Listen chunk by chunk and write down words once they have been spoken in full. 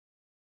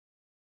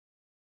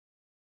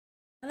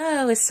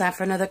Hello, it's time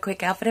for another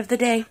quick outfit of the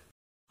day.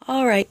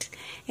 Alright,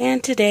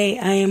 and today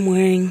I am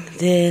wearing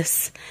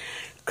this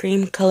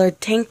cream colored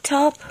tank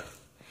top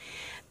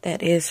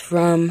that is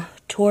from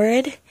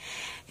Torrid,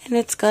 and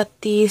it's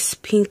got these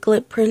pink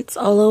lip prints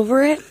all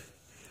over it,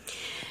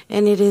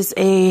 and it is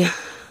a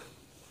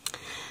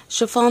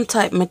chiffon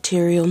type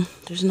material.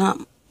 There's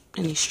not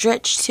any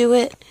stretch to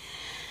it,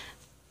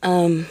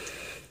 and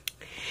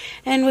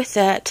with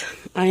that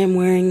I am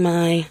wearing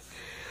my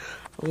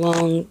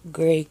long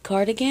gray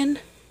cardigan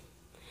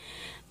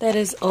that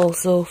is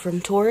also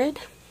from Torrid.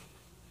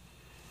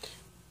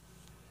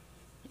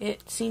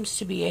 It seems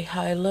to be a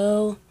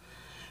high-low,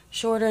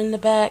 shorter in the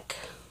back,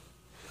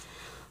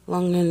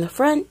 longer in the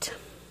front.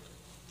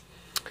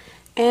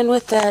 And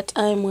with that,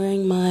 I'm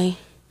wearing my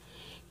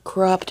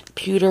cropped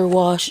pewter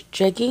wash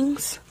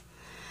jeggings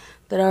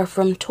that are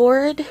from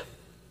Torrid.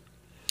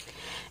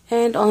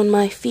 And on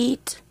my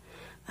feet,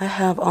 I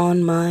have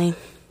on my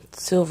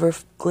silver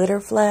glitter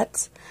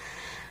flats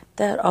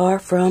that are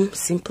from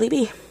Simply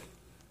Be.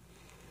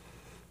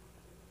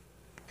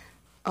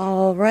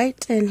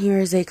 Alright, and here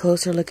is a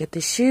closer look at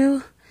the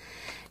shoe.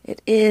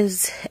 It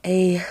is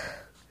a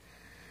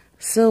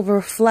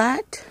silver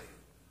flat,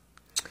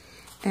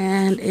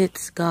 and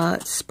it's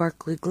got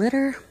sparkly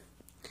glitter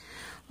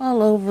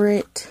all over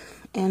it,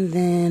 and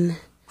then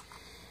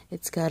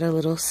it's got a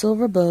little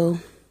silver bow.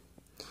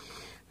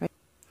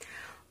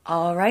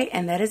 Alright,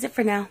 and that is it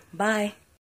for now. Bye.